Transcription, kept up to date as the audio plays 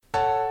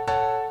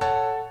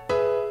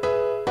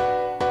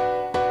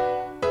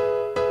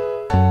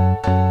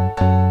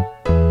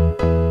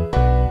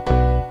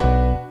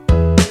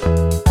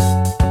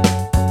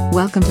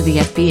Welcome to the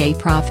FBA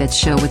Profits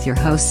Show with your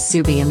hosts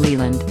Subi and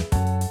Leland.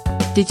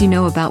 Did you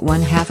know about one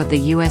half of the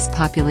US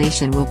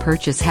population will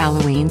purchase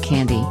Halloween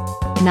candy?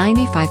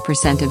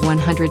 95% of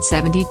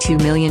 172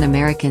 million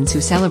Americans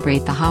who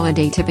celebrate the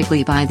holiday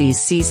typically buy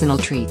these seasonal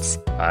treats.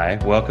 Hi,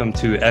 welcome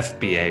to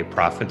FBA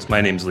Profits. My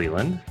name's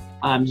Leland.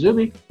 I'm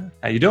Zuby.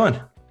 How you doing?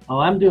 Oh,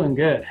 I'm doing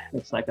good.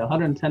 It's like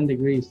 110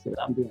 degrees today.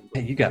 I'm doing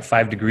good. Hey, you got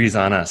 5 degrees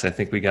on us. I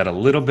think we got a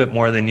little bit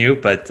more than you,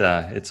 but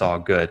it's all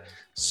good.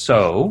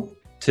 So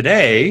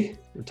today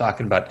we're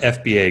talking about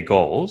FBA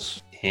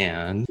goals,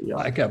 and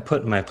I got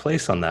put in my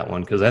place on that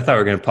one because I thought we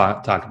were going to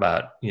talk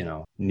about,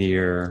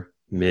 near,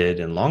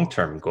 mid, and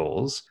long-term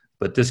goals.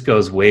 But this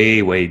goes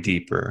way, way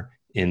deeper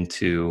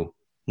into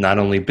not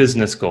only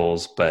business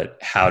goals, but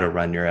how to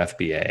run your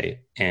FBA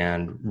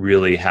and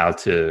really how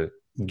to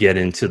get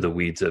into the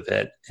weeds of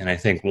it. And I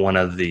think one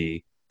of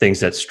the things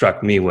that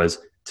struck me was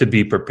to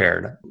be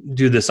prepared.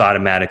 Do this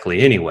automatically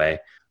anyway,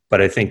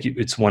 but I think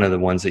it's one of the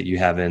ones that you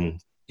have in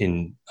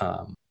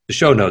the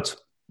show notes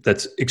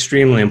that's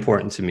extremely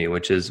important to me,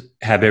 which is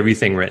have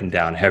everything written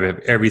down, have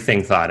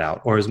everything thought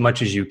out, or as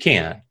much as you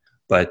can.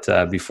 But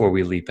before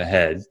we leap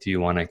ahead, do you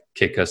want to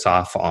kick us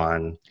off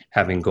on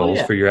having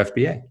goals for your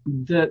FBA?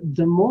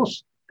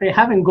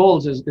 Having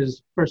goals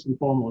is first and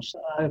foremost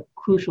a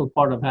crucial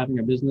part of having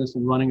a business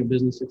and running a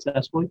business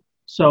successfully.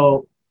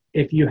 So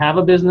if you have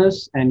a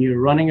business and you're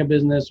running a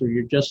business or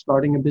you're just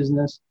starting a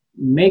business,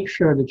 make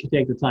sure that you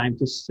take the time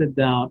to sit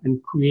down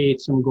and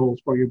create some goals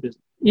for your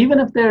business.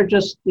 Even if they're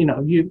just,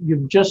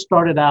 you've just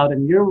started out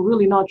and you're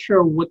really not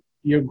sure what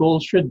your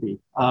goals should be,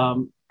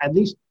 at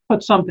least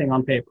put something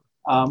on paper.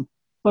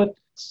 Put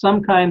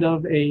some kind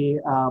of a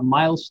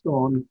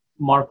milestone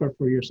marker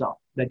for yourself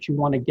that you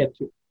want to get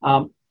to.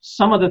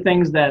 Some of the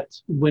things that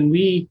when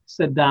we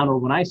sit down or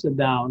when I sit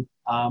down,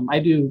 I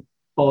do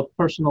both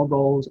personal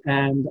goals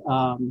and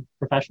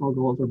professional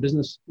goals or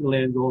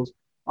business-related goals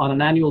on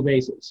an annual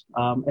basis.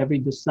 Every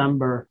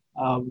December,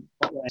 I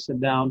sit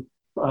down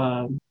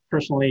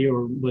personally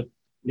or with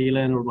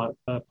Leland or my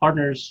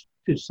partners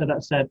to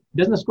set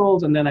business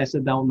goals, and then I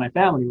sit down with my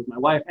family, with my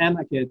wife and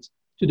my kids,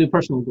 to do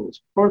personal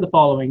goals for the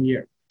following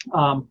year.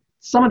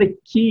 Some of the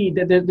key,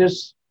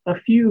 there's a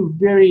few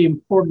very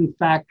important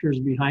factors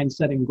behind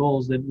setting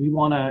goals that we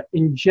want to,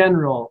 in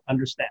general,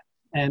 understand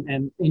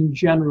and in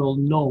general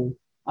know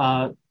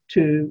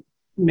to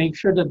make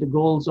sure that the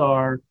goals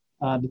are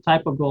the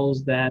type of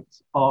goals that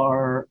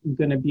are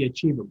going to be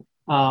achievable.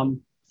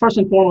 First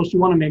and foremost, you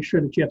want to make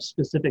sure that you have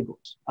specific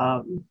goals.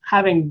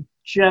 Having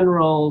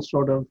general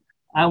sort of,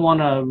 I want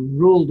to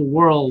rule the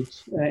world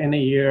in a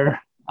year,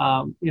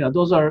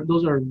 those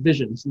are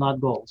visions,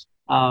 not goals.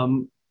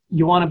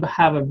 You want to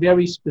have a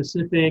very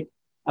specific,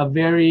 a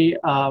very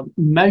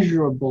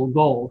measurable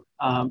goal,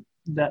 and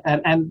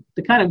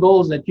the kind of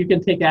goals that you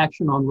can take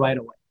action on right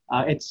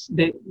away.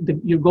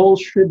 Your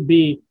goals should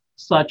be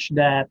such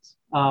that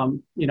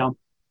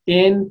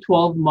in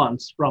 12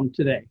 months from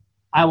today,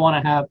 I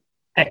want to have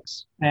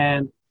X,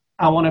 and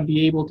I want to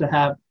be able to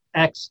have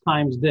X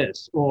times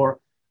this, or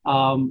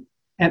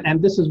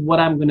and this is what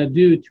I'm going to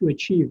do to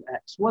achieve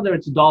X, whether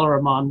it's dollar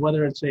amount,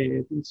 whether it's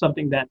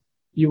something that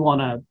you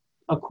want to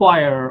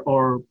acquire,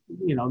 or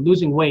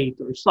losing weight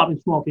or stopping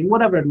smoking,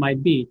 whatever it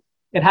might be.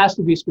 It has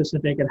to be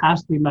specific, it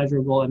has to be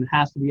measurable, and it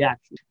has to be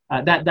action.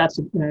 That's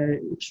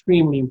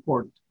extremely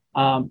important.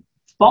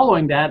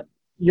 Following that,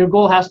 your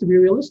goal has to be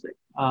realistic.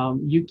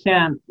 You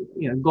can't,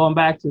 going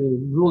back to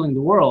ruling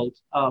the world,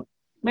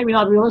 maybe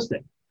not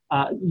realistic.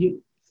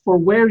 For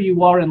where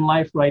you are in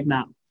life right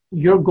now,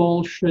 your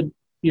goal should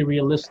be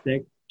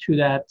realistic to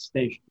that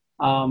station.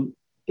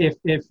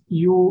 If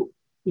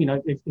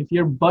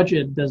your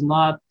budget does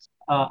not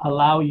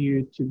allow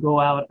you to go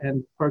out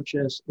and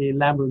purchase a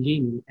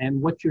Lamborghini,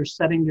 and what you're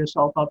setting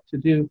yourself up to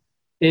do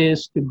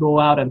is to go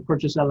out and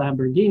purchase a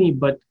Lamborghini,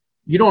 but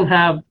you don't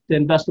have the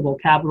investable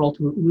capital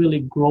to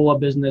really grow a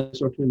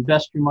business or to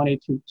invest your money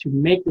to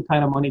make the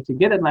kind of money to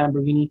get a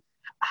Lamborghini,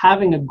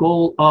 having a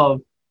goal of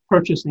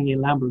purchasing a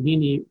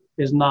Lamborghini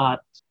is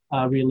not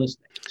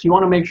realistic. So you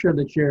want to make sure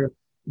that your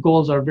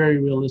goals are very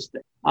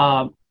realistic.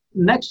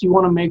 Next, you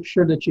want to make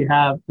sure that you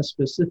have a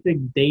specific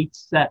date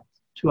set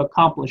to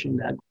accomplishing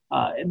that.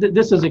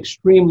 This is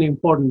extremely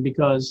important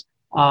because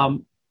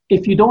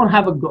if you don't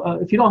have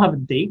a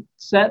date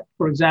set,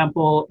 for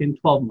example, in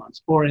 12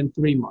 months or in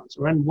 3 months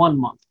or in 1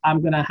 month,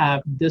 I'm going to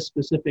have this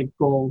specific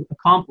goal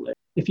accomplished.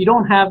 If you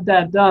don't have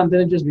that done,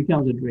 then it just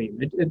becomes a dream.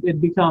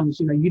 It becomes,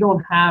 you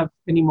don't have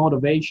any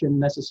motivation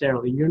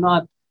necessarily. You're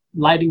not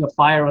lighting a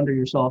fire under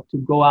yourself to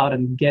go out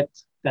and get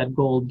that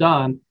goal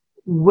done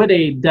with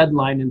a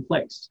deadline in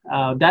place.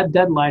 That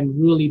deadline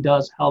really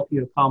does help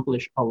you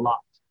accomplish a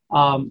lot.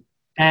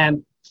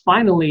 And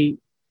finally,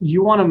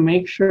 you want to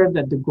make sure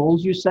that the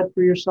goals you set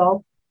for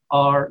yourself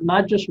are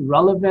not just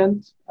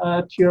relevant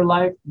to your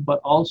life, but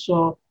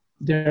also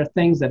there are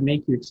things that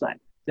make you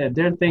excited.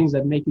 There are things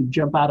that make you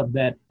jump out of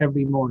bed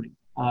every morning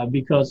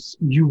because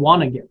you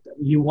want to get them.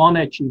 You want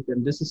to achieve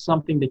them. This is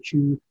something that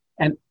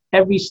and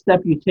every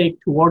step you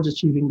take towards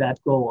achieving that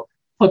goal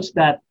puts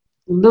that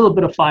little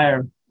bit of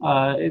fire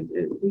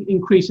it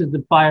increases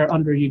the fire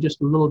under you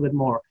just a little bit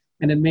more,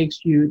 and it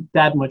makes you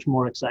that much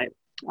more excited.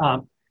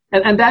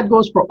 And that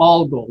goes for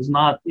all goals,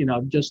 not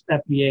just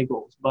FBA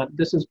goals, but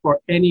this is for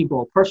any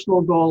goal,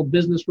 personal goal,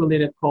 business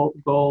related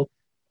goal,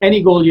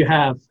 any goal you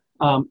have.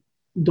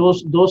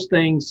 Those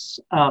things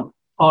are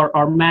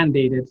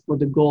mandated for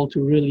the goal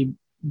to really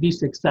be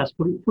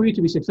successful, for you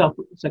to be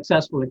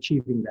successful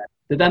achieving that.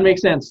 Did that make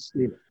sense,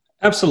 Steve?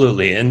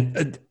 Absolutely.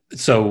 And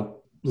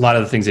so a lot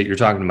of the things that you're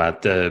talking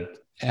about,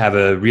 have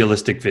a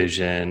realistic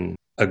vision,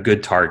 a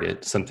good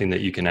target, something that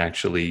you can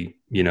actually,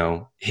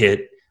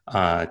 hit,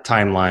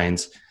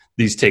 timelines.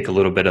 These take a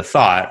little bit of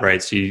thought,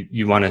 right? So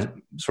you want to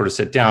sort of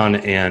sit down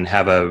and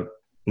have a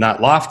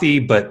not lofty,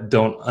 but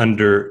don't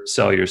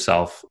undersell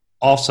yourself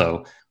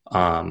also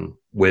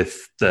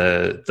with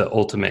the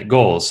ultimate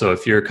goal. So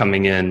if you're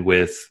coming in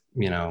with,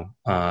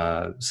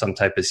 some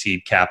type of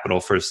seed capital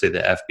for, say,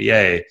 the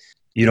FBA,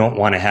 you don't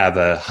want to have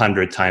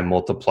 100-time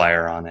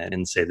multiplier on it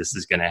and say this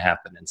is going to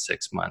happen in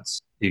 6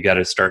 months. You got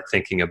to start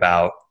thinking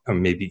about, or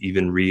maybe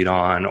even read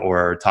on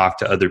or talk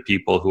to other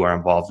people who are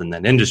involved in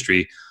that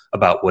industry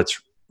about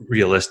what's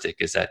realistic.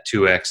 Is that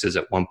 2x? Is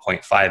it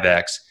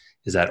 1.5x?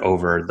 Is that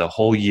over the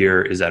whole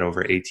year? Is that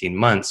over 18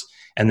 months?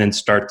 And then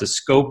start to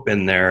scope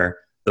in there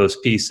those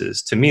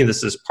pieces. To me,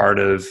 this is part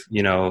of,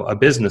 a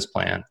business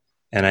plan.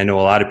 And I know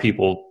a lot of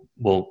people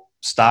will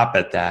stop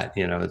at that.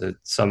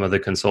 Some of the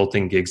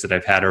consulting gigs that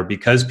I've had are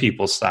because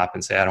people stop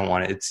and say, I don't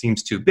want it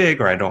seems too big,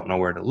 or I don't know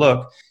where to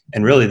look.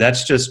 And really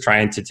that's just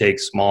trying to take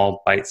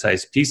small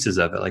bite-sized pieces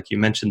of it. Like you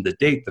mentioned the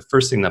date, the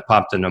first thing that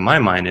popped into my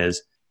mind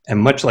is, and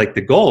much like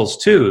the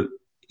goals too,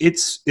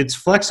 it's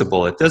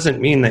flexible. It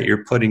doesn't mean that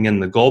you're putting in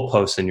the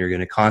goalposts and you're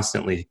going to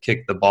constantly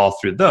kick the ball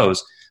through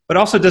those, but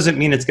also doesn't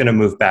mean it's going to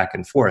move back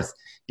and forth.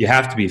 You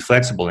have to be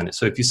flexible in it.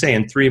 So if you say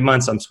in 3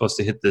 months, I'm supposed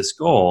to hit this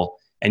goal,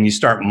 and you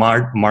start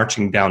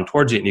marching down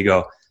towards it and you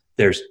go,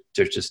 there's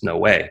just no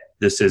way.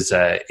 This is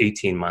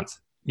 18 months.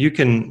 You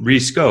can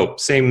rescope.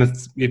 Same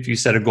if you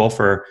set a goal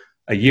for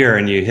a year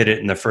and you hit it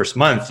in the first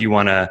month, you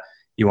want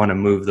to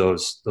move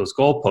those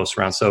goalposts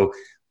around. So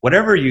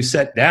whatever you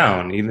set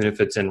down, even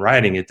if it's in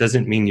writing, it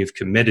doesn't mean you've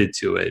committed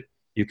to it.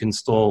 You can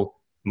still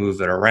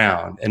move it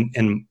around.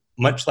 And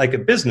much like a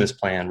business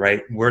plan,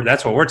 right?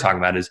 That's what we're talking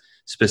about, is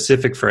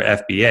specific for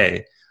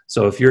FBA.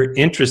 So if you're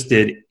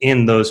interested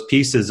in those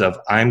pieces of,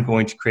 I'm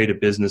going to create a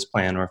business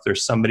plan, or if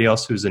there's somebody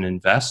else who's an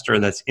investor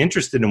that's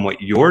interested in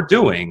what you're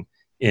doing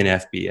in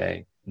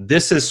FBA,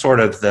 this is sort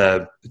of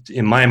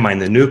in my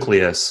mind, the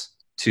nucleus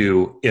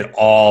to it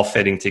all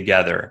fitting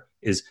together,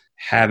 is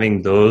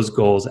having those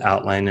goals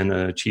outlined in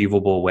an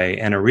achievable way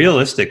and a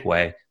realistic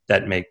way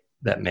that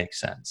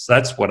makes sense.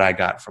 That's what I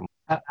got from.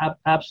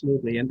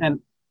 Absolutely. And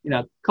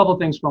a couple of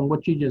things from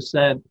what you just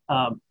said.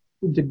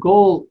 The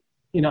goal,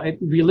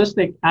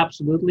 realistic,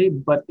 absolutely,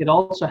 but it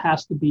also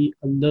has to be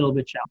a little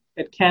bit challenging.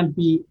 It can't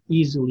be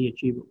easily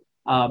achievable.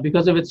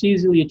 Because if it's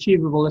easily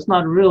achievable, it's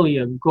not really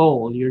a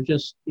goal. You're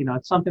just,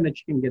 it's something that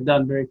you can get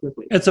done very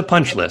quickly. It's a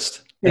punch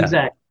list.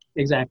 Yeah.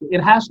 Exactly.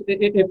 It has,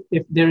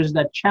 if there's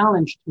that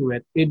challenge to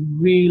it, it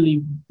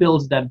really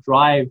builds that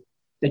drive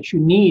that you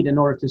need in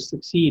order to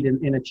succeed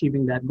in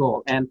achieving that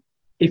goal. And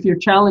if you're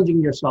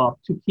challenging yourself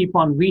to keep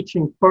on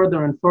reaching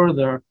further and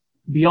further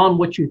beyond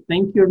what you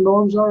think your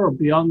norms are, or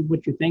beyond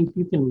what you think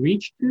you can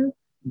reach to,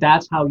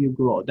 that's how you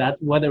grow. That,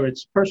 whether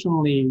it's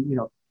personally,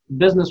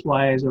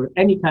 business-wise, or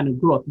any kind of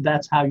growth,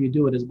 that's how you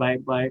do it, is by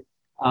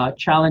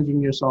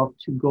challenging yourself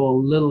to go a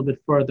little bit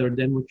further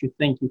than what you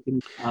think you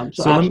can.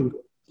 So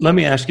let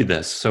me ask you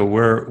this. So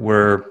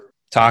we're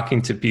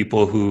talking to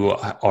people who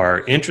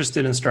are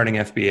interested in starting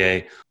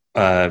FBA,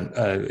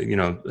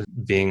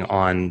 being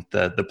on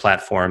the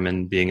platform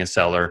and being a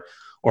seller,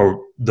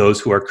 or those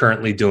who are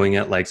currently doing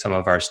it, like some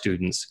of our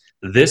students.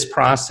 This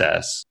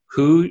process,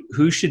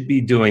 who should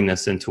be doing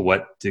this and to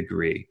what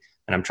degree?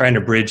 And I'm trying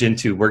to bridge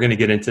into, we're going to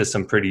get into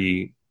some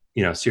pretty,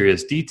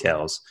 serious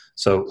details.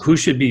 So who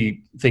should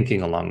be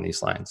thinking along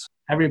these lines?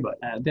 Everybody.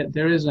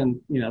 There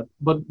isn't,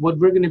 but what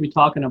we're going to be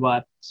talking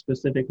about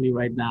specifically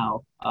right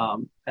now,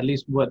 at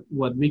least what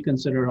we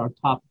consider our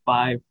top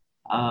 5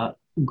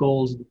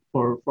 goals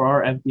for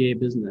our FBA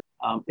business.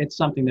 It's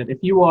something that if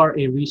you are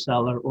a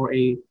reseller or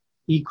a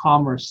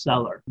e-commerce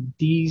seller,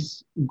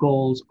 these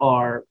goals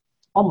are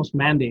almost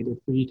mandated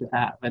for you to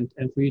have and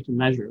for you to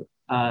measure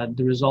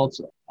the results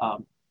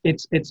of.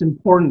 It's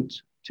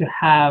important to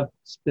have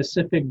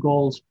specific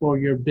goals for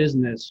your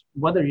business,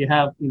 whether you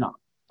have,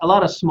 a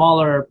lot of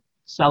smaller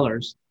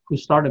sellers who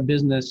start a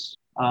business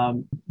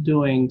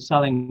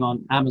selling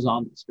on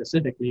Amazon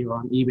specifically, or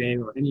on eBay,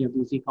 or any of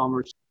these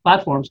e-commerce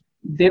platforms.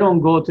 They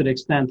don't go to the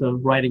extent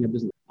of writing a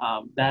business.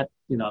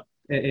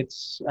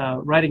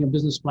 Writing a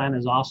business plan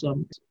is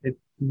awesome. It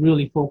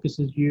really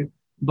focuses you.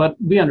 But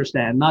we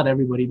understand not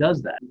everybody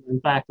does that.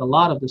 In fact, a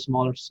lot of the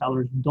smaller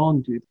sellers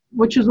don't do that,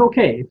 which is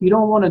okay. If you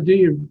don't want to do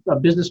your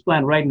business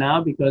plan right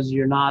now because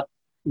you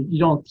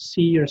don't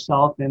see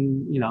yourself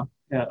in,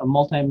 a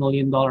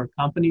multi-million-dollar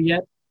company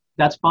yet,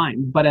 that's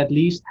fine. But at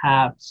least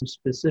have some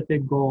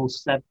specific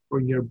goals set for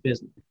your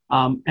business.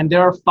 And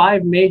there are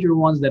five major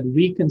ones that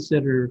we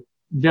consider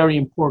very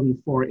important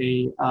for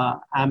a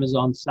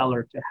Amazon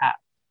seller to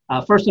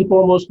have. First and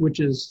foremost, which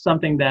is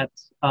something that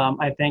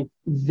I think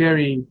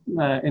very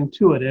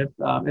intuitive,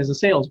 is a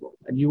sales goal.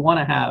 And you want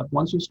to have,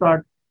 once you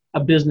start a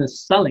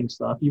business selling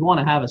stuff, you want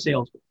to have a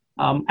sales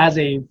goal. As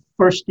a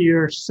first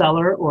year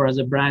seller or as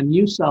a brand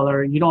new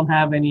seller, you don't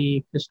have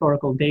any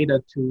historical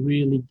data to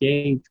really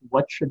gauge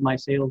what should my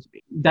sales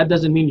be. That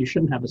doesn't mean you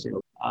shouldn't have a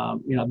sales.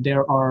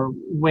 There are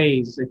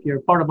ways. If you're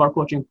part of our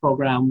coaching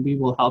program, we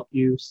will help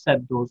you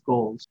set those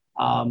goals.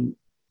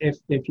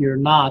 If you're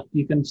not,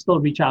 you can still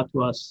reach out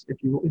to us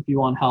if you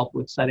want help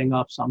with setting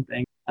up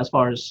something as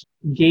far as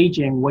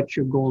gauging what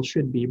your goals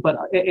should be. But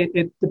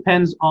it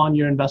depends on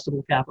your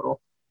investable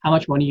capital, how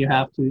much money you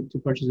have to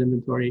purchase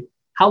inventory,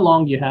 how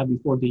long you have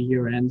before the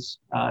year ends,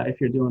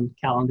 if you're doing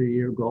calendar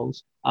year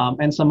goals,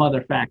 and some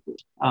other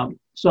factors.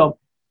 So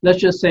let's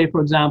just say, for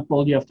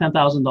example, you have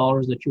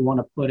 $10,000 that you want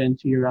to put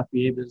into your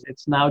FBA business.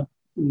 It's now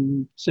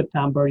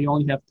September. You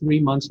only have 3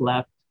 months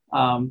left.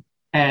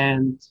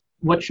 And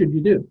what should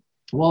you do?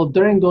 Well,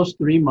 during those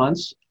 3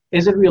 months,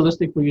 is it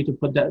realistic for you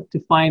to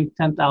find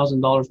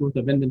 $10,000 worth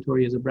of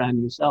inventory as a brand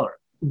new seller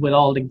with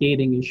all the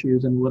gating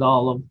issues and with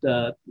all of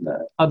the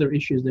other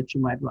issues that you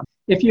might run?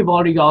 If you've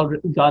already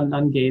gotten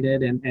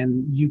ungated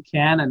and you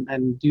can and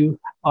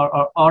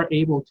are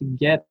able to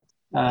get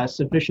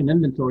sufficient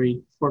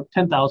inventory for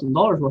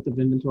 $10,000 worth of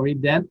inventory,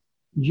 then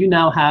you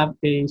now have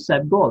a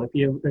set goal. If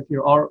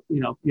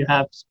you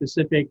have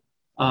specific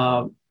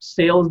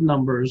sales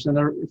numbers, and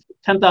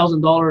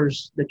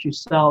 $10,000 that you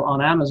sell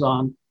on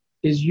Amazon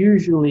is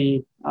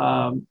usually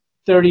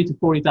 $30,000 to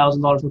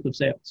 $40,000 worth of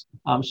sales.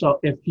 So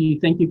if you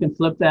think you can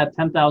flip that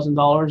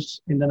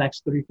 $10,000 in the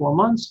next 3-4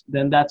 months,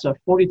 then that's a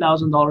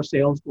 $40,000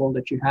 sales goal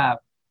that you have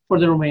for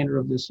the remainder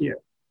of this year.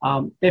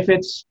 If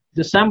it's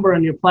December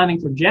and you're planning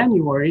for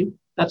January,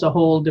 that's a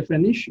whole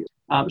different issue.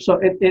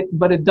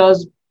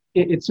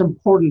 It's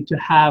important to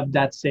have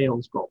that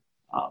sales goal.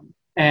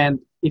 And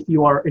if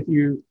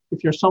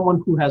you're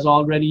someone who has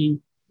already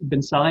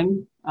been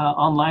selling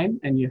online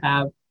and you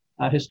have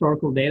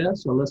historical data,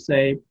 so let's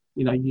say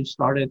you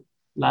started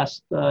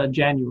last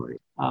January,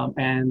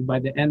 and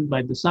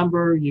by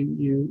December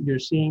you're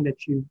seeing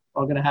that you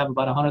are going to have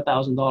about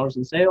 $100,000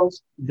 in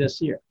sales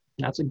this year.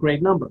 That's a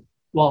great number.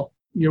 Well,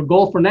 your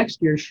goal for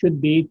next year should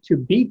be to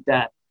beat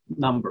that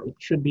number. It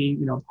should be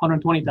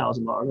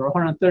 $120,000 or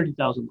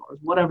 $130,000,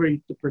 whatever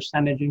the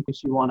percentage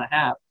increase you want to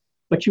have.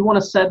 But you want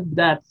to set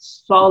that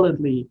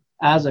solidly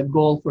as a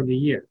goal for the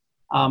year,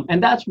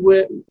 and that's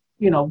where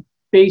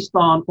based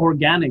on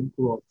organic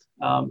growth.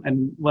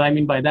 And what I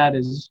mean by that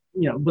is,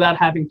 without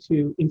having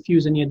to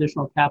infuse any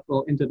additional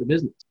capital into the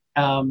business,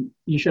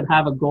 you should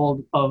have a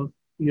goal of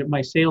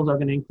my sales are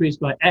going to increase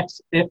by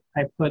X if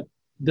I put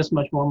this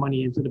much more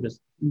money into the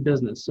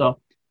business. So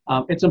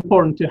it's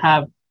important to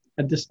have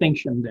a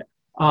distinction there.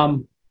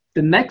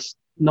 The next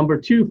number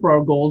 2 for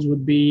our goals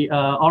would be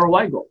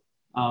ROI goal.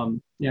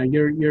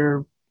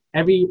 Your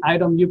every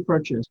item you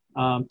purchase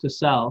to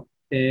sell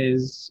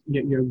is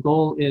your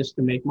goal is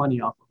to make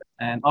money off of it,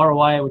 and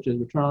ROI, which is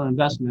return on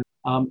investment,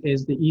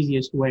 is the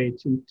easiest way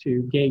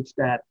to gauge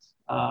that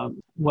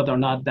whether or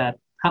not that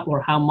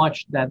or how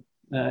much that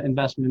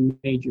investment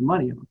made you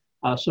money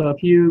on. So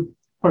if you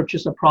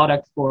purchase a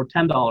product for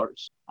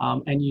 $10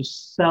 and you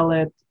sell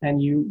it and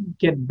you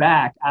get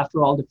back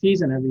after all the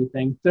fees and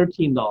everything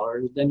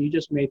 $13, then you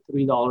just made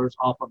 $3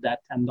 off of that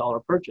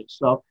 $10 purchase.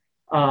 So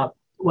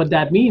what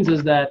that means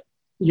is that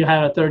you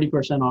have a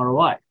 30%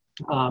 ROI.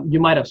 You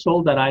might have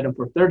sold that item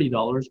for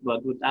 $30,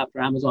 but after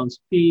Amazon's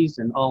fees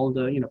and all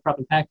the prep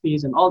and pack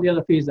fees and all the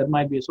other fees that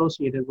might be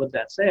associated with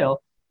that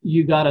sale,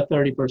 you got a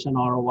 30%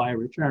 ROI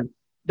return.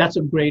 That's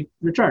a great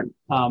return.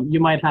 You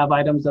might have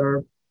items that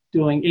are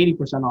doing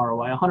 80%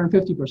 ROI,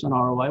 150%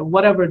 ROI,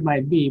 whatever it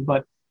might be,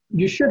 but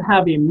you should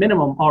have a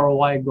minimum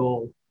ROI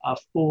goal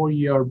for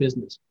your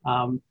business,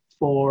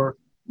 for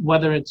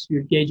whether it's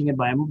you're gauging it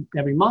by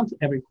every month,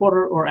 every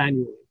quarter, or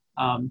annually.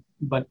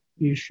 But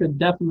you should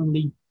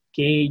definitely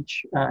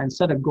gauge and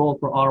set a goal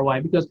for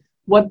ROI, because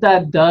what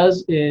that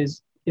does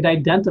is it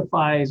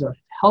identifies or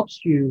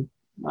helps you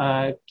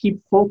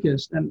keep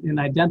focused in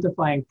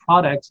identifying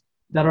products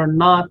that are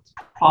not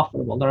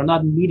profitable, that are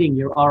not meeting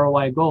your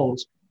ROI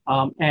goals,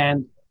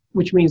 and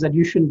which means that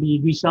you shouldn't be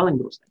reselling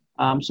those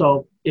things.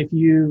 So if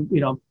you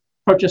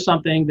purchase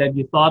something that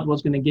you thought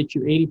was going to get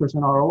you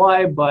 80%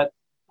 ROI, but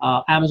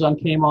Amazon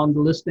came on the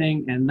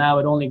listing and now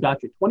it only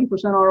got you 20%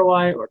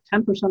 ROI or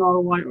 10%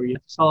 ROI, or you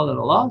have to sell it at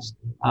a loss,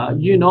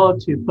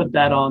 to put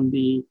that on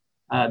the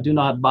do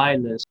not buy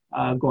list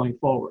going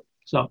forward.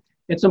 So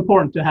it's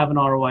important to have an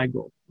ROI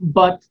goal.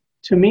 But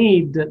to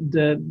me,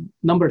 the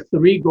number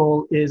 3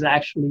 goal is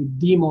actually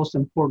the most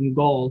important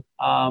goal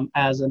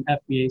as an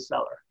FBA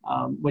seller,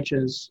 which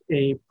is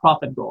a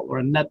profit goal or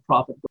a net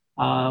profit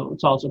goal.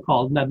 It's also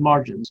called net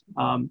margins.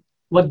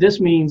 What this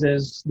means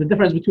is the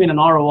difference between an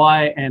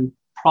ROI and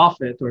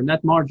profit or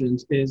net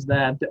margins is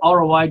that the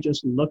ROI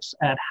just looks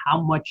at how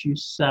much you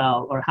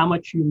sell or how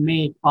much you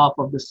make off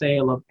of the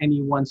sale of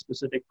any one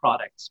specific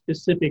product,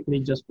 specifically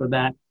just for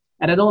that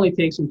and it only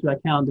takes into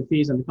account the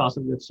fees and the cost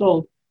of goods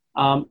sold.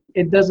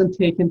 It doesn't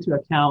take into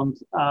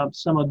account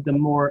some of the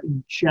more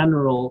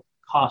general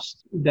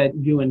costs that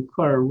you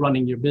incur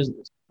running your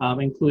business,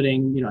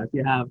 including, if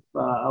you have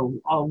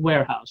a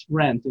warehouse,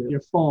 rent,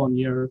 your phone,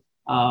 your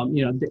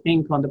the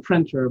ink on the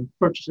printer,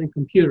 purchasing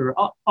computer,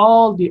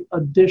 all the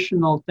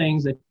additional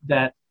things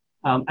that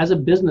as a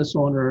business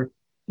owner,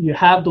 you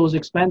have those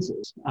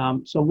expenses.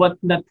 So what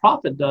net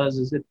profit does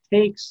is it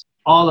takes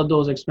all of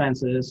those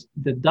expenses,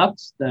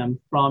 deducts them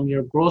from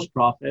your gross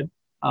profit,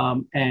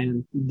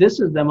 and this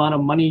is the amount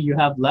of money you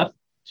have left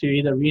to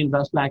either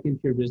reinvest back into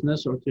your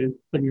business or to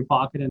put in your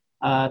pocket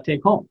and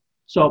take home.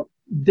 So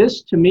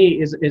this to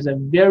me is a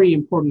very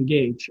important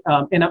gauge.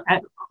 And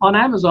on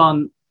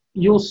Amazon,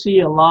 you'll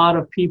see a lot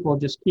of people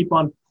just keep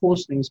on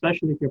posting,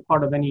 especially if you're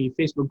part of any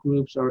Facebook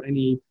groups or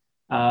any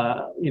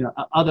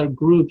other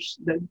groups,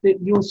 that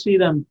you'll see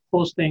them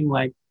posting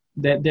like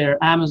their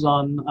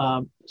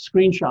Amazon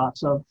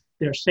screenshots of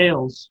their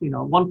sales,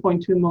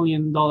 $1.2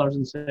 million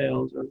in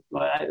sales or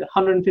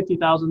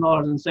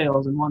 $150,000 in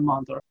sales in 1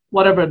 month or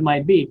whatever it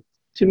might be.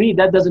 To me,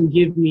 that doesn't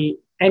give me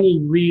any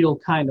real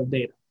kind of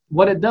data.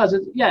 What it does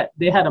is,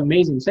 they had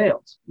amazing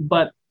sales,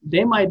 but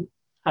they might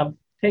have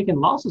taken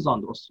losses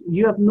on those.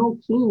 You have no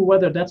clue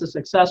whether that's a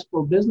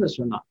successful business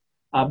or not,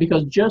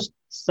 because just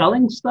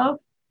selling stuff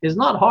is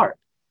not hard.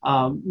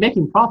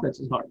 Making profits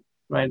is hard,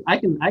 right? I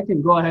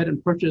can go ahead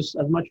and purchase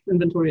as much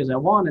inventory as I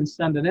want and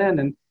send it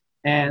in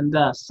and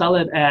sell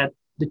it at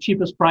the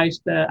cheapest price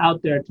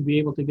out there to be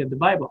able to get the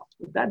buy box.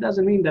 But that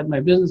doesn't mean that my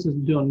business is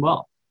doing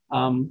well.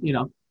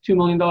 $2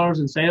 million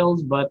in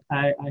sales, but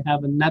I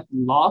have a net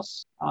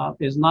loss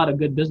is not a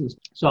good business.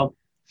 So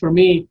for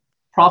me,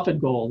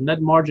 profit goal,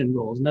 net margin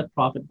goals, net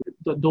profit,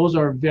 those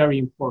are very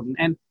important.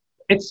 And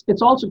it's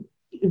also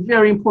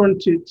very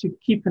important to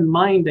keep in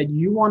mind that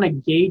you want to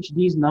gauge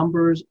these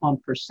numbers on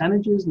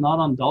percentages, not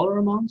on dollar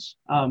amounts.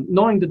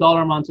 Knowing the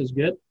dollar amounts is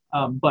good,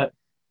 but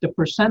the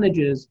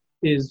percentages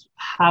is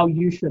how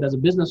you should, as a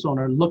business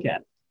owner, look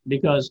at it.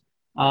 Because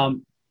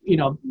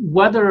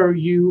whether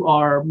you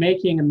are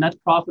making a net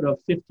profit of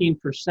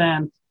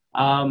 15%,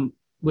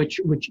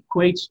 which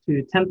equates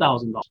to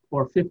 $10,000,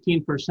 or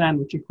 15%,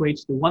 which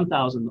equates to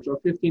 $1,000, or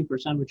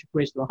 15%, which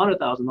equates to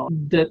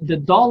 $100,000. The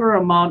dollar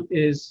amount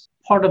is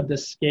part of the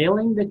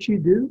scaling that you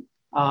do.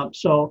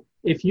 So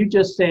if you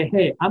just say,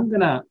 hey, I'm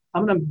gonna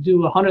do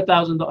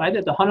 $100,000. I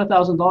did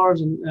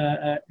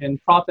 $100,000 in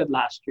profit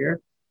last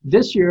year.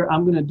 This year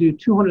I'm gonna do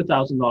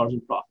 $200,000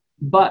 in profit.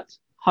 But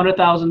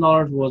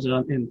 $100,000 was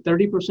in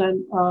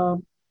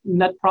 30%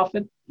 net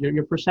profit.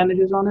 Your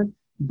percentages on it.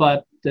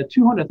 But the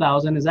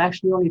 200,000 is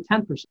actually only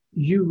 10%.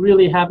 You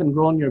really haven't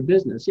grown your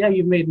business. Yeah,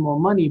 you've made more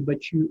money, but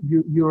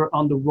you're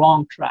on the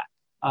wrong track.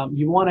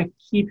 You want to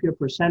keep your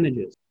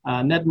percentages,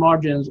 net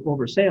margins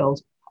over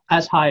sales,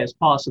 as high as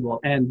possible,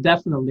 and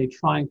definitely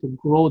trying to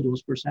grow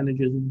those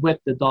percentages with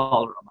the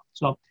dollar amount.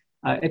 So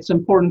it's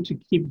important to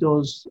keep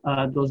those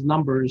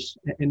numbers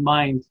in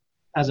mind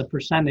as a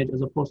percentage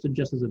as opposed to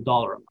just as a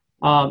dollar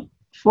amount.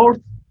 Fourth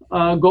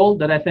goal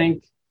that I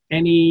think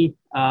any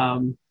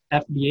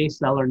FBA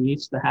seller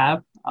needs to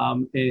have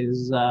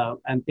is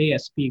an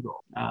ASP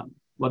goal.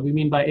 What we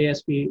mean by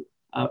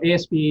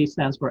ASP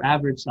stands for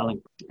average selling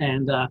price.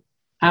 And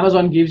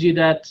Amazon gives you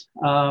that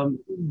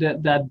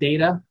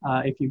data.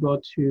 If you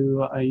go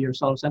to your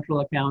Seller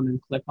Central account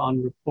and click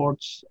on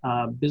reports,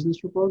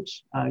 business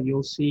reports,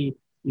 you'll see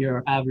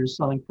your average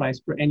selling price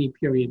for any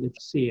period that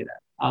you see it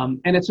at.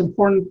 And it's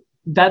important,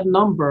 that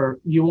number,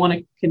 you want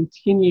to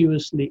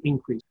continuously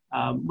increase.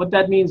 What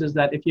that means is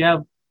that if you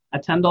have a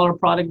 $10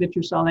 product that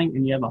you're selling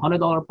and you have a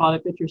 $100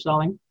 product that you're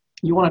selling,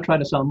 you want to try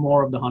to sell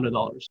more of the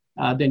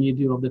 $100 than you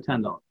do of the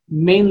 $10.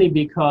 Mainly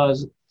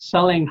because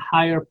selling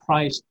higher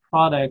priced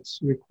products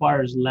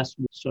requires less,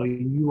 so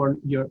you're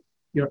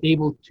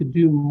able to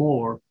do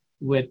more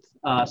with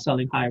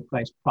selling higher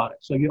priced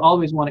products. So you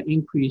always want to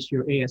increase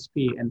your ASP,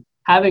 and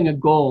having a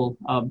goal.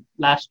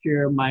 Last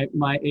year my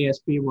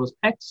ASP was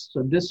X,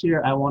 so this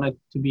year I want it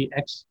to be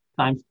X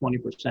times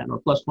 20% or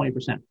plus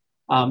 20%.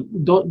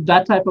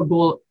 That type of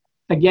goal.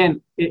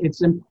 Again,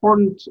 it's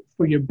important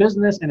for your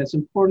business, and it's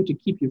important to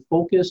keep you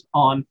focused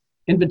on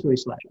inventory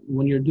selection.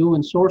 When you're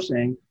doing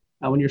sourcing,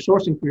 when you're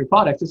sourcing for your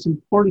products, it's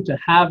important to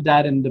have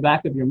that in the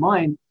back of your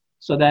mind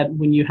so that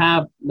when you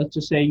have, let's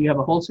just say you have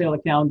a wholesale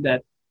account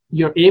that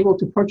you're able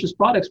to purchase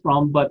products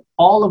from, but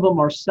all of them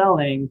are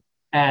selling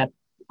at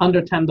under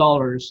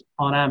 $10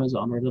 on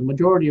Amazon, or the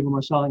majority of them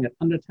are selling at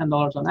under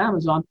 $10 on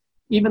Amazon,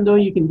 even though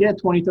you can get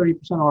 20-30%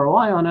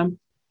 ROI on them,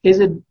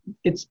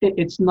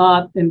 it's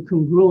not in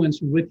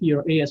congruence with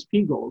your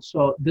ASP goals.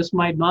 So this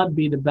might not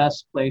be the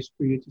best place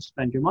for you to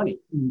spend your money.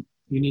 You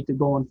need to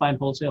go and find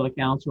wholesale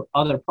accounts or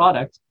other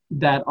products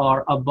that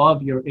are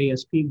above your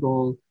ASP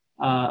goal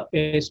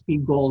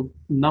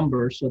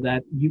number, so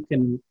that you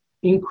can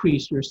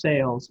increase your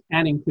sales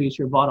and increase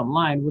your bottom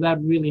line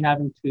without really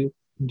having to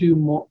do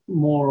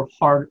more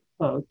hard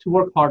to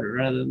work harder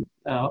rather than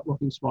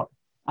working smarter.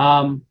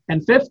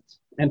 And fifth,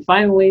 and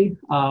finally,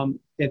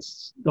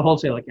 it's the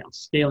wholesale accounts,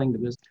 scaling the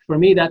business. For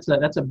me, that's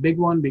a big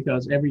one,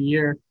 because every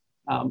year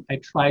I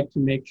try to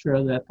make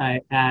sure that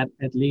I add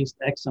at least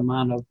X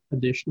amount of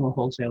additional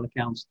wholesale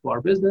accounts to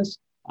our business.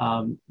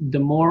 The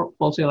more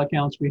wholesale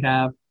accounts we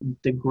have,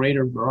 the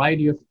greater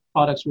variety of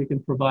products we can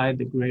provide,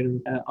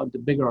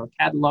 the bigger our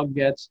catalog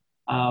gets.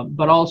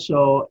 But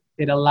also,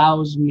 it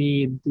allows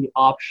me the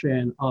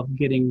option of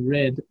getting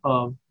rid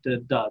of the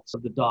duds,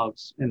 of the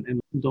dogs, and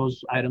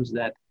those items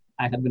that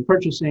I had been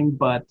purchasing,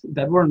 but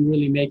that weren't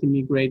really making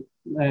me great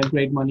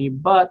money.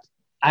 But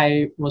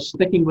I was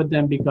sticking with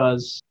them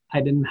because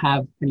I didn't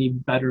have any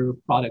better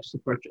products to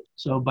purchase.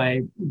 So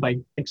by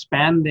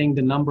expanding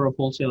the number of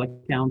wholesale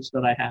accounts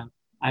that I have,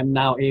 I'm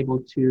now able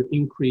to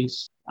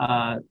increase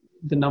the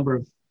number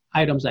of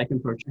items I can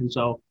purchase. And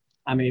so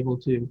I'm able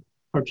to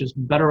purchase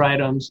better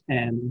items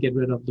and get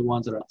rid of the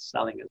ones that are not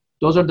selling it.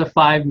 Those are the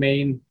 5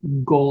 main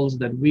goals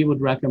that we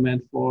would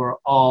recommend for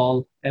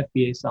all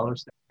FBA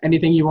sellers.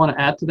 Anything you want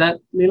to add to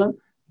that, Leland?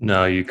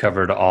 No, you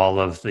covered all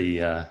of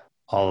the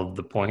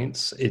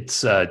points.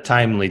 It's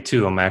timely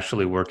too. I'm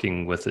actually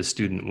working with a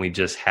student. We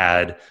just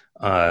had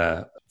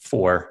 3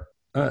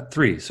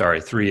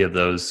 of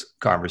those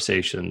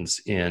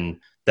conversations in.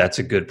 That's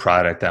a good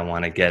product. I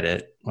want to get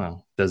it.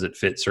 Well, does it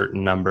fit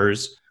certain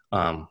numbers?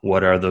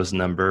 What are those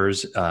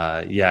numbers?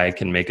 I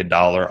can make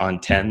 $1 on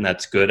 10.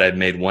 That's good. I've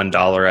made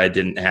 $1 I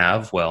didn't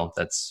have. Well,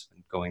 that's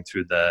going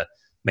through the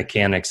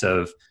mechanics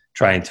of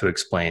trying to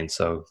explain.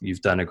 So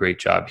you've done a great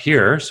job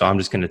here. So I'm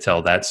just going to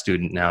tell that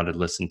student now to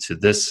listen to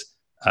this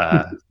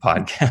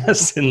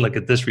podcast and look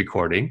at this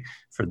recording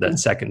for that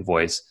second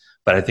voice.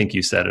 But I think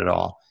you said it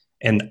all.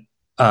 And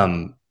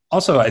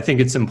also, I think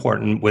it's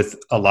important with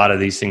a lot of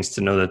these things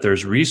to know that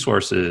there's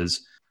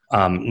resources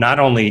not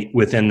only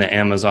within the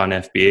Amazon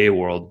FBA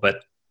world,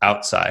 but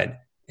outside.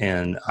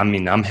 And I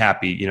mean, I'm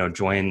happy,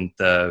 join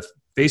the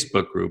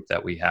Facebook group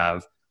that we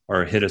have,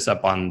 or hit us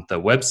up on the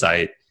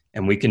website,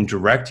 and we can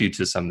direct you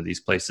to some of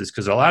these places,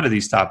 because a lot of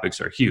these topics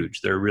are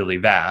huge. They're really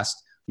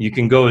vast. You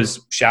can go as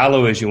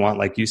shallow as you want,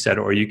 like you said,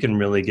 or you can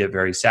really get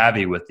very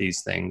savvy with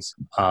these things.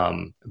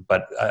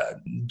 But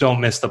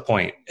don't miss the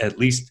point. At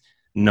least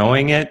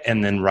knowing it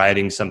and then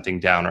writing something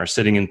down, or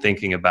sitting and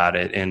thinking about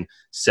it and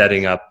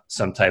setting up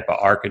some type of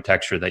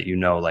architecture that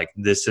like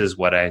this is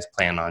what I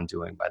plan on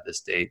doing by this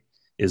date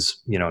is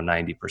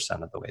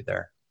 90% of the way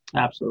there.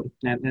 Absolutely.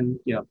 And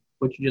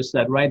what you just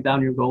said, write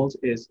down your goals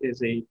is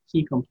a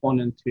key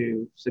component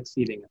to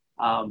succeeding.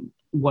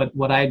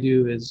 What I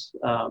do is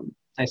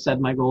I set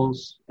my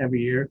goals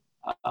every year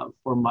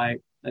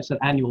I set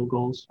annual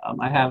goals.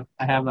 I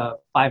have a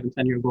 5 and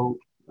 10 year goal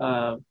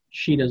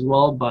sheet as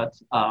well, but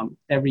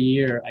every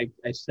year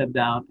I sit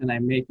down and I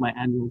make my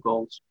annual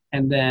goals,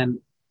 and then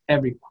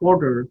every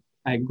quarter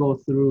I go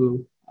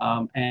through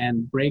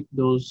and break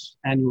those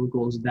annual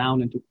goals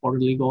down into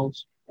quarterly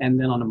goals, and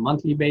then on a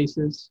monthly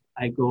basis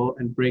I go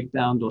and break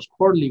down those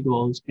quarterly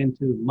goals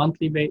into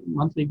monthly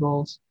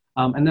goals,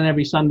 and then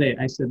every Sunday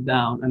I sit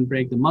down and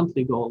break the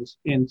monthly goals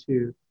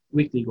into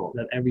weekly goals.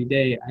 That every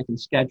day I can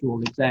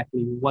schedule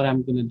exactly what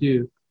I'm going to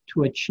do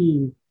to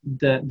achieve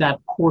that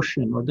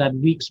portion, or that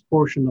week's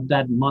portion of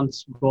that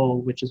month's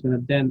goal, which is going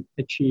to then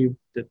achieve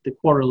the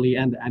quarterly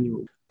and the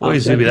annual. Boy,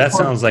 Zuby, that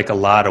sounds like a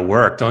lot of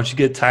work. Don't you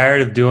get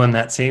tired of doing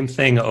that same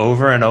thing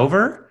over and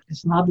over?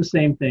 It's not the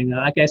same thing.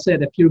 Like I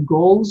said, if your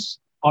goals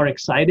are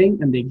exciting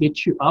and they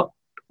get you up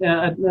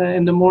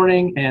in the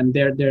morning, and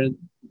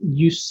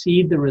you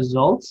see the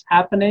results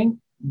happening,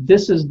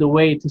 this is the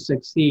way to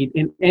succeed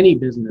in any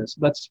business,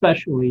 but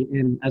especially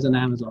as an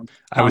Amazon.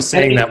 I was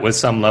saying that with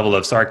some level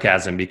of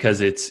sarcasm, because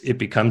it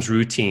becomes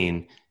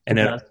routine.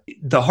 And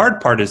the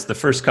hard part is the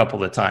first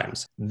couple of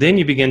times. Then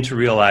you begin to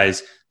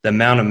realize the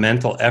amount of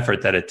mental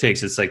effort that it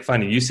takes. It's like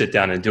funny, you sit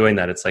down and doing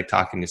that. It's like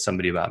talking to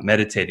somebody about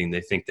meditating.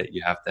 They think that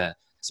you have to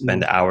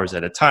spend hours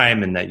at a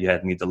time and that you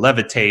need to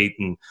levitate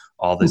and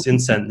all this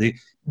incense.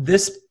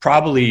 This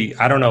probably,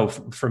 I don't know,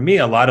 for me,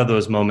 a lot of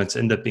those moments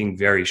end up being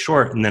very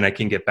short, and then I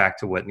can get back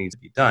to what needs to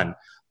be done.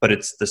 But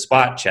it's the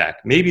spot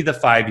check. Maybe the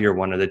 5-year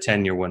one or the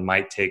 10-year one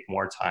might take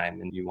more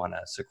time, and you want to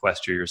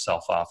sequester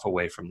yourself off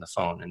away from the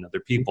phone and other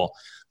people.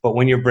 But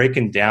when you're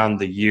breaking down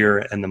the year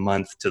and the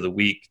month to the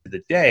week to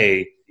the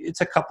day,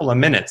 it's a couple of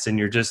minutes, and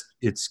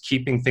it's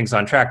keeping things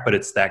on track. But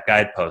it's that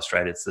guidepost,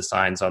 right? It's the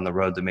signs on the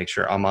road to make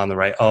sure I'm on the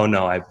right. Oh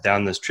no, I've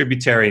down this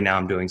tributary. Now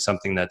I'm doing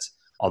something that's,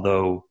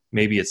 although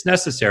maybe it's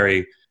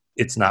necessary,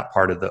 it's not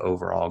part of the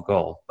overall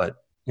goal. But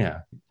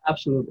yeah,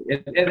 absolutely.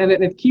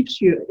 It keeps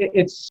you.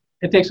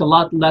 It takes a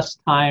lot less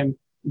time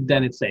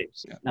than it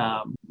saves.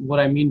 Yeah.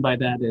 What I mean by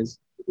that is,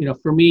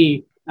 for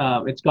me,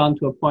 it's gone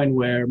to a point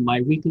where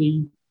my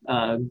weekly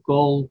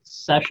goal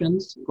setting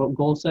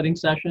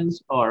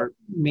sessions are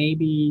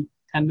maybe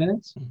 10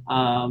 minutes.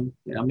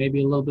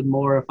 Maybe a little bit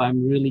more if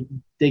I'm really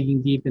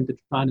digging deep into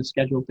trying to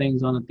schedule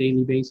things on a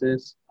daily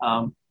basis.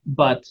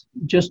 But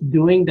just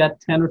doing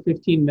that 10 or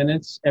 15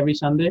 minutes every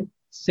Sunday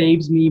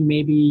saves me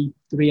maybe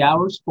 3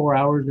 hours, 4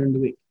 hours during the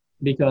week.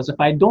 Because if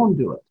I don't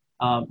do it,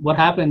 what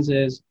happens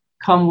is,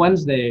 come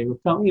Wednesday,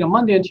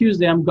 Monday and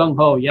Tuesday, I'm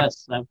gung-ho.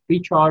 Yes, I've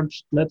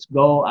recharged. Let's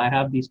go. I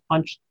have these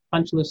punch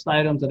list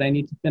items that I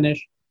need to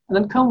finish. And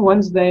then come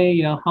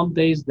Wednesday, hump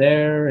day's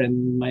there,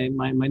 and my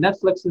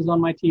Netflix is on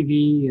my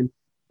TV,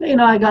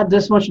 and I got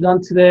this much done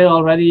today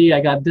already.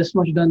 I got this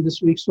much done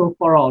this week so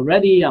far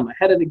already. I'm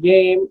ahead of the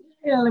game.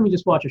 Yeah, let me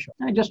just watch a show.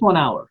 Just 1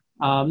 hour.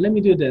 Let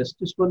me do this.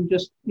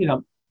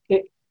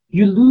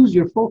 You lose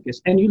your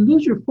focus, and you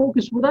lose your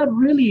focus without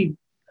really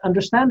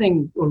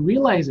understanding or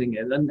realizing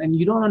it, and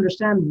you don't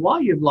understand why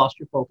you've lost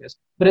your focus.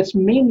 But it's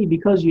mainly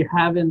because you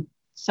haven't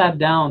sat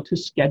down to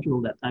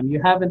schedule that time.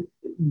 You haven't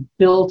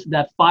built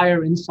that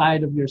fire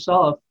inside of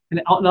yourself,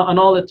 and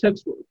all it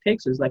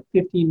takes is like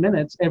 15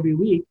 minutes every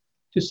week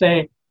to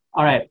say,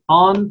 all right,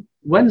 on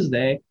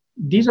Wednesday,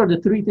 these are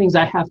the 3 things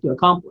I have to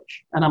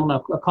accomplish. And I'm going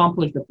to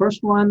accomplish the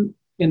first one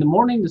in the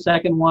morning, the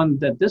second one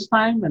at this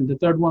time, and the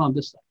third one on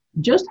this time.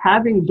 Just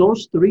having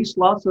those 3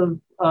 slots of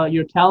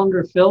your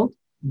calendar filled,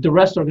 the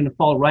rest are going to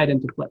fall right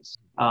into place.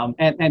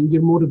 And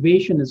your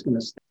motivation is going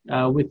to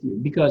stay with you,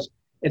 because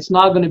it's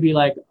not going to be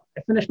like,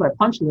 I finished my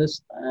punch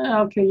list.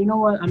 Okay, you know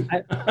what? I'm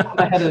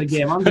ahead of the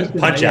game. I'm just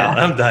punch out.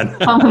 I'm done.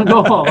 I'm going to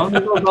go home. I'm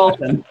going to go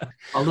golfing.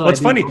 Well, it's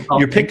funny.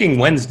 You're picking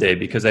Wednesday,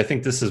 because I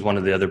think this is one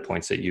of the other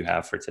points that you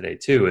have for today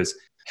too, is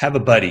have a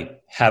buddy,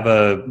 have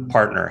a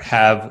partner,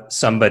 have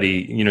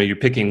somebody, you're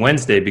picking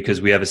Wednesday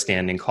because we have a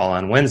standing call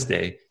on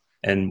Wednesday.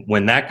 And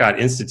when that got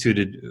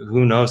instituted,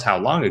 who knows how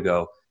long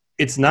ago,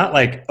 it's not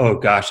like, oh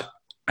gosh,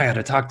 I got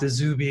to talk to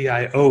Zuby.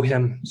 I owe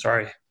him.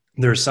 Sorry.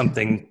 There's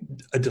something,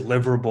 a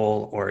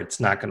deliverable, or it's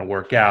not going to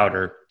work out,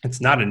 or it's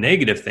not a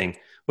negative thing.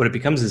 What it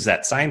becomes is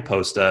that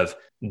signpost of,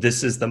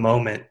 this is the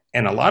moment.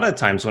 And a lot of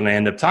times when I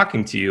end up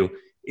talking to you,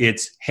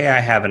 it's, hey, I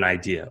have an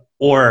idea,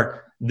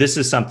 or this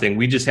is something,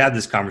 we just had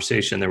this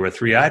conversation. There were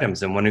 3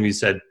 items. And one of you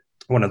said,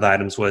 one of the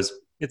items was,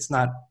 it's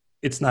not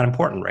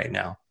important right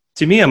now.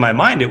 To me, in my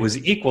mind, it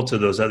was equal to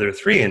those other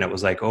 3. And it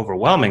was like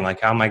overwhelming. Like,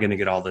 how am I going to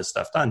get all this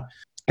stuff done?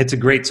 It's a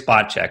great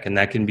spot check. And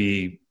that can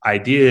be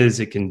ideas.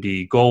 It can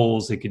be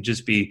goals. It could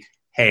just be,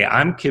 hey,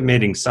 I'm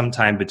committing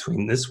sometime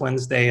between this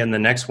Wednesday and the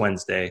next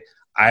Wednesday,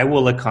 I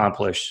will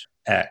accomplish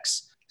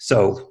X.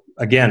 So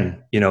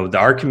again,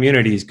 our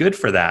community is good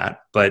for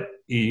that, but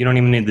you don't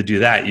even need to do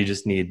that. You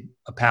just need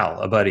a pal,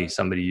 a buddy,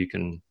 somebody you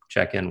can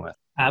check in with.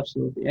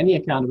 Absolutely. Any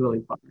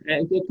accountability partner.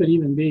 It could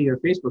even be your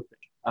Facebook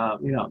page.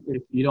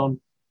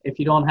 If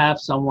you don't have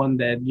someone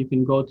that you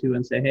can go to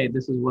and say, hey,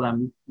 this is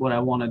what I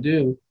want to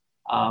do,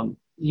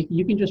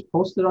 you can just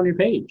post it on your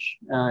page.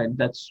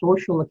 That's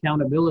social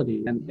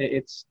accountability. And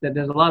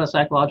there's a lot of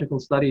psychological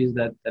studies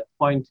that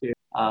point to,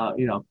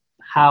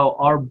 how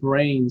our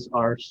brains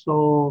are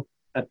so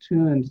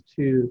attuned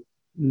to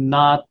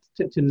not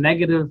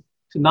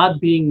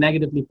being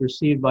negatively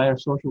perceived by our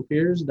social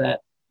peers,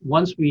 that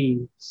once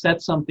we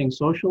set something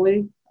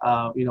socially,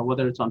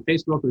 whether it's on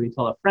Facebook, or you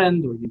tell a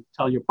friend, or you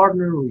tell your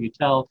partner, or you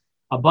tell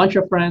a bunch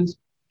of friends,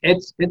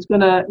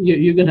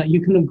 you're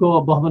gonna go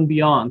above and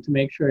beyond to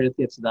make sure it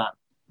gets done.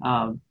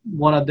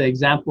 One of the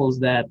examples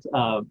that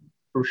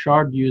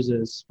Burchard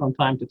uses from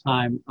time to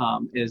time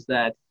is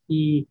that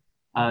he,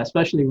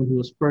 especially when he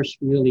was first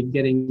really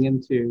getting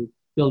into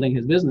building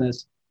his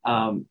business,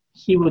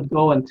 he would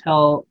go and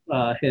tell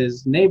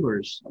his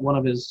neighbors. One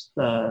of his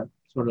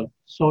sort of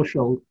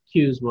social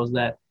cues was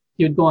that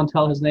he would go and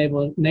tell his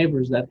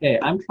neighbors that, hey,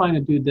 I'm trying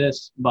to do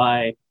this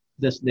by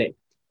this date.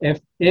 If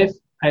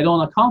I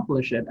don't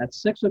accomplish it at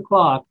 6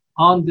 o'clock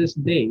on this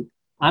date,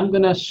 I'm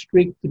going to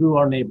streak through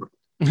our neighborhood.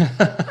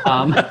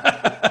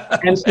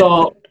 And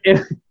so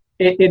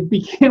it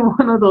became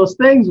one of those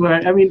things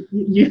where,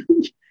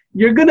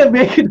 you're going to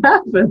make it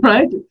happen,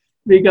 right?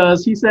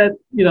 Because he said,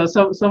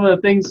 some of the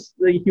things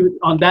that he would,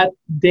 on that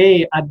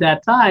day at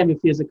that time, if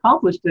he has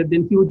accomplished it,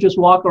 then he would just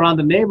walk around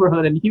the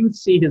neighborhood and he would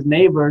see his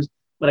neighbors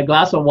with a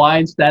glass of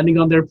wine standing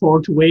on their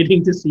porch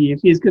waiting to see if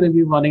he's going to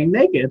be running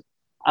naked.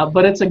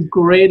 But it's a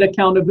great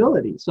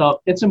accountability.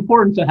 So it's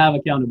important to have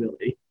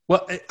accountability.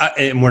 Well,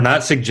 and we're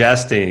not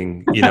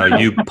suggesting,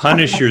 you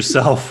punish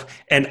yourself.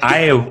 And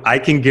I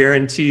can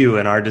guarantee you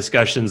in our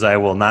discussions, I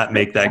will not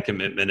make that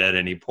commitment at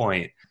any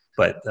point.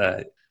 But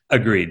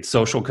agreed,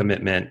 social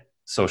commitment,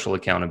 social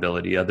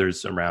accountability,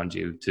 others around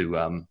you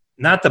to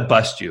not to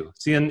bust you.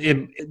 See,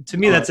 and to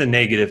me, that's a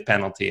negative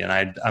penalty. And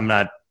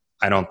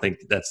I don't think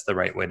that's the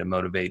right way to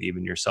motivate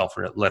even yourself,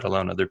 or let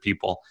alone other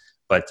people.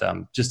 But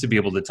just to be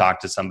able to talk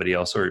to somebody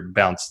else, or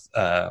bounce,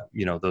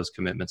 those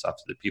commitments off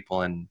to the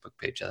people in book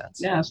page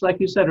events. Yeah, it's like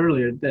you said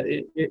earlier, that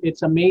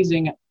it's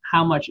amazing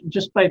how much,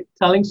 just by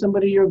telling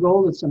somebody your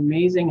goal, it's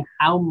amazing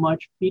how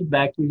much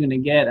feedback you're going to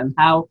get, and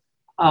how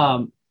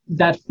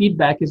that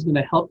feedback is going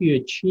to help you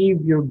achieve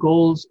your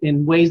goals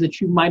in ways that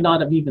you might not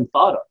have even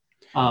thought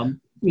of.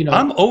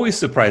 I'm always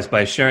surprised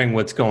by sharing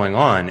what's going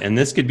on. And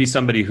this could be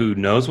somebody who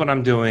knows what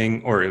I'm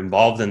doing, or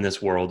involved in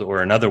this world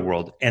or another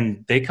world,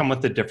 and they come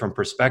with a different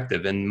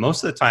perspective. And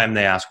most of the time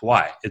they ask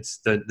why. It's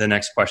the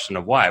next question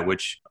of why,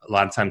 which a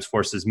lot of times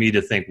forces me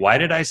to think, why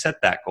did I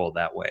set that goal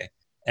that way?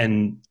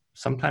 And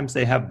sometimes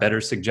they have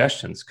better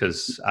suggestions,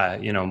 because,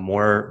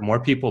 more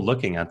people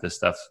looking at this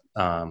stuff,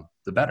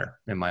 the better,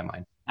 in my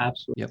mind.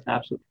 Absolutely. Yep.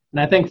 Absolutely. And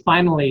I think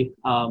finally,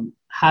 I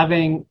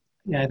think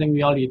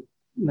we already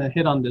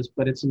hit on this,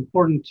 but it's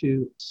important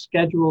to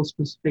schedule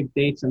specific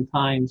dates and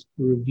times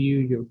to review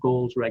your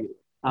goals regularly.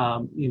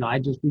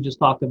 We just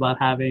talked about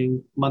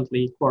having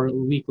monthly,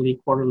 weekly,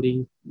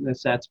 quarterly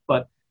sets,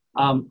 but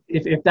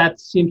if that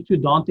seems too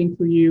daunting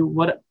for you,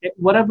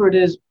 whatever it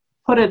is,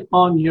 put it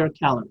on your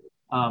calendar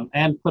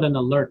and put an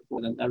alert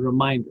for it, a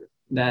reminder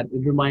that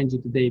it reminds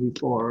you the day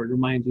before, or it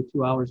reminds you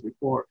 2 hours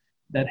before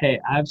that, hey,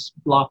 I've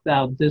blocked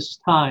out this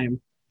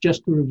time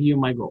just to review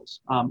my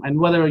goals. And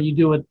whether you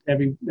do it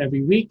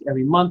every week,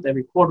 every month,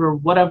 every quarter,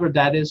 whatever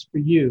that is for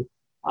you,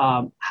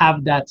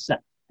 have that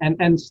set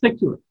and stick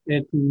to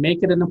it.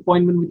 Make it an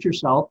appointment with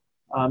yourself,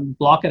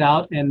 block it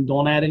out, and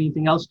don't add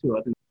anything else to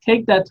it. And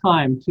take that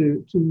time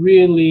to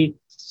really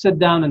sit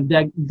down and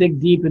dig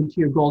deep into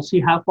your goals, see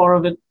how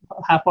far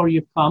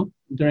you've come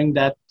during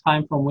that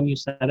time from when you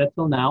set it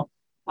till now.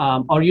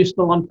 Are you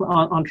still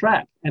on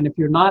track? And if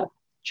you're not,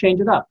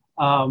 change it up.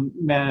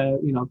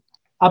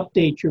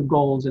 Update your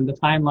goals and the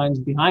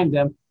timelines behind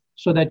them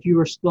so that you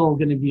are still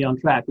going to be on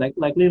track. Like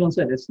Leland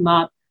said, it's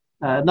not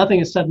nothing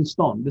is set in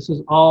stone. This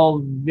is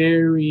all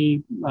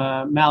very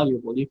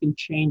malleable. You can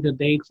change the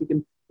dates.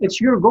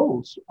 It's your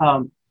goals.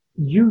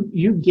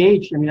 You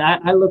gauge. I mean,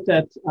 I looked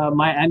at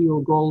my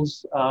annual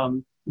goals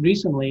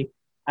recently,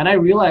 and I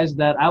realized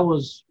that I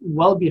was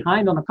well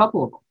behind on a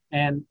couple of them,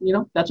 and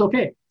that's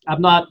okay.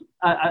 I'm not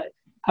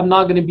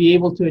going to be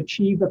able to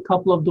achieve a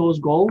couple of those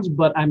goals,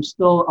 but I'm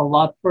still a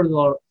lot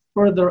further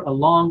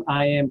along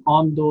I am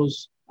on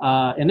those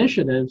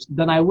initiatives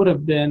than I would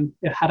have been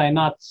had I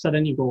not set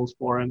any goals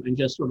for them and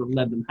just sort of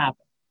let them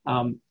happen.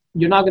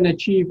 You're not going to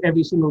achieve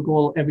every single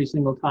goal every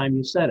single time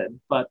you set it,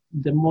 but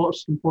the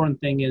most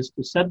important thing is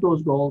to set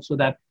those goals so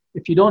that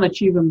if you don't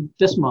achieve them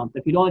this month,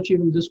 if you don't achieve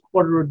them this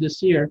quarter or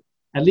this year,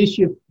 at least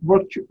you've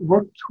worked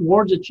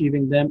towards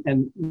achieving them,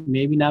 and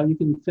maybe now you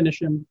can finish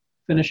them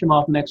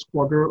off next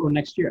quarter or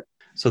next year.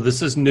 So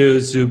this is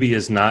news. Zuby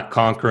is not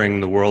conquering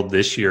the world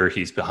this year.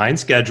 He's behind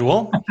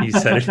schedule. He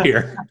said it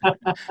here.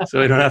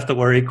 So we don't have to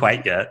worry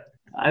quite yet.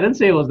 I didn't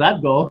say it was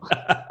that goal.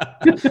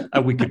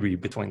 We could read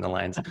between the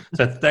lines.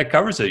 So that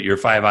covers it, your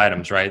 5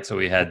 items, right? So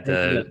we had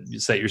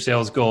set your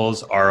sales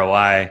goals,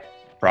 ROI,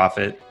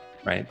 profit,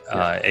 right?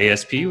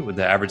 ASP with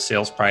the average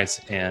sales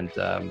price, and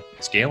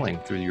scaling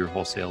through your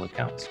wholesale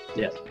accounts.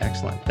 Yes.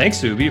 Excellent. Thanks,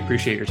 Zuby.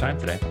 Appreciate your time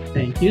today.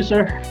 Thank you,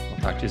 sir. We'll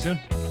talk to you soon.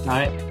 All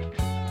right.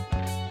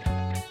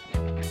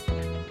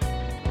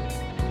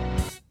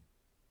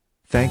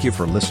 Thank you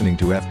for listening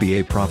to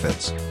FBA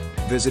Profits.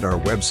 Visit our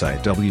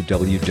website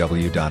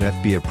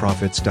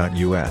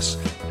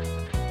www.fbaprofits.us.